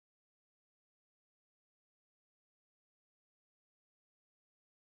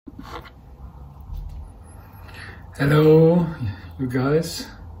Hello, you guys.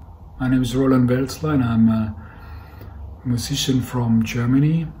 My name is Roland and I'm a musician from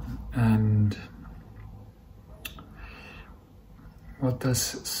Germany. And what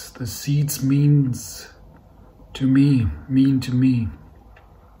does the seeds mean to me?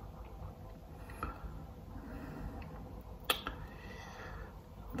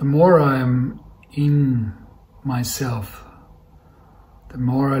 The more I'm in myself, the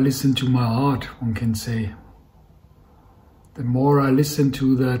more I listen to my heart, one can say. The more I listen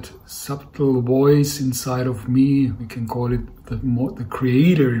to that subtle voice inside of me, we can call it the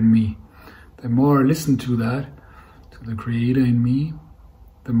creator in me. The more I listen to that, to the creator in me,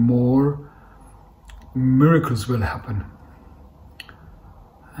 the more miracles will happen.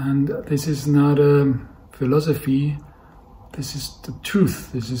 And this is not a philosophy, this is the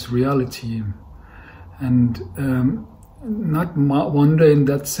truth, this is reality. And not wonder in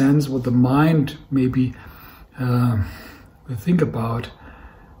that sense what the mind maybe we think about,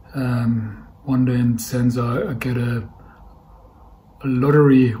 wonder in the sense I get a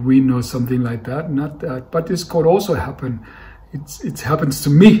lottery win or something like that. Not that, but this could also happen. It happens to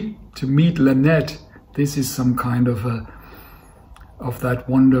me, to meet Lannette. This is some kind of that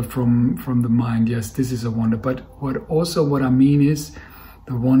wonder from the mind. Yes, this is a wonder. But what I mean is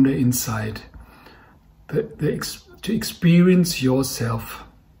the wonder inside, to experience yourself,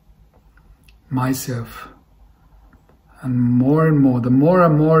 myself. And more, the more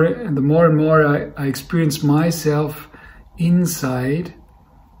and more I experience myself inside,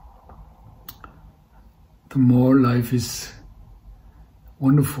 the more life is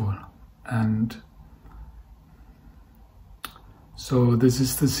wonderful. And so this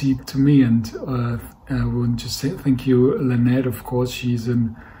is the seed to me. And I want to say thank you, Lannette. Of course, she's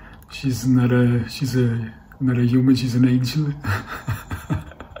not a human. She's an angel.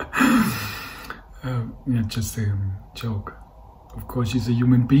 Yeah, just a joke. Of course, she's a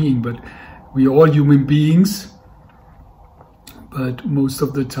human being, but we are all human beings. But most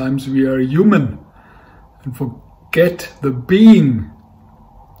of the times we are human and forget the being.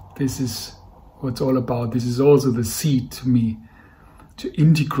 This is what it's all about. This is also the seed to me, to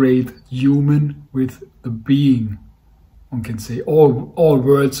integrate human with the being. One can say all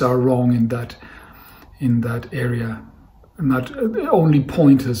words are wrong in that area. Not only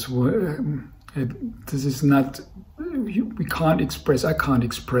pointers. This is not, we can't express, I can't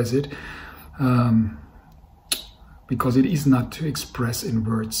express it, because it is not to express in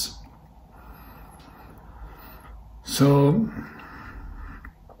words. So,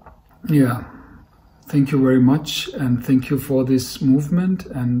 yeah, thank you very much, and thank you for this movement,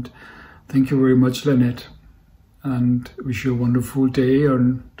 and thank you very much, Lannette, and wish you a wonderful day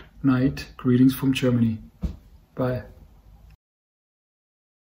or night. Greetings from Germany. Bye.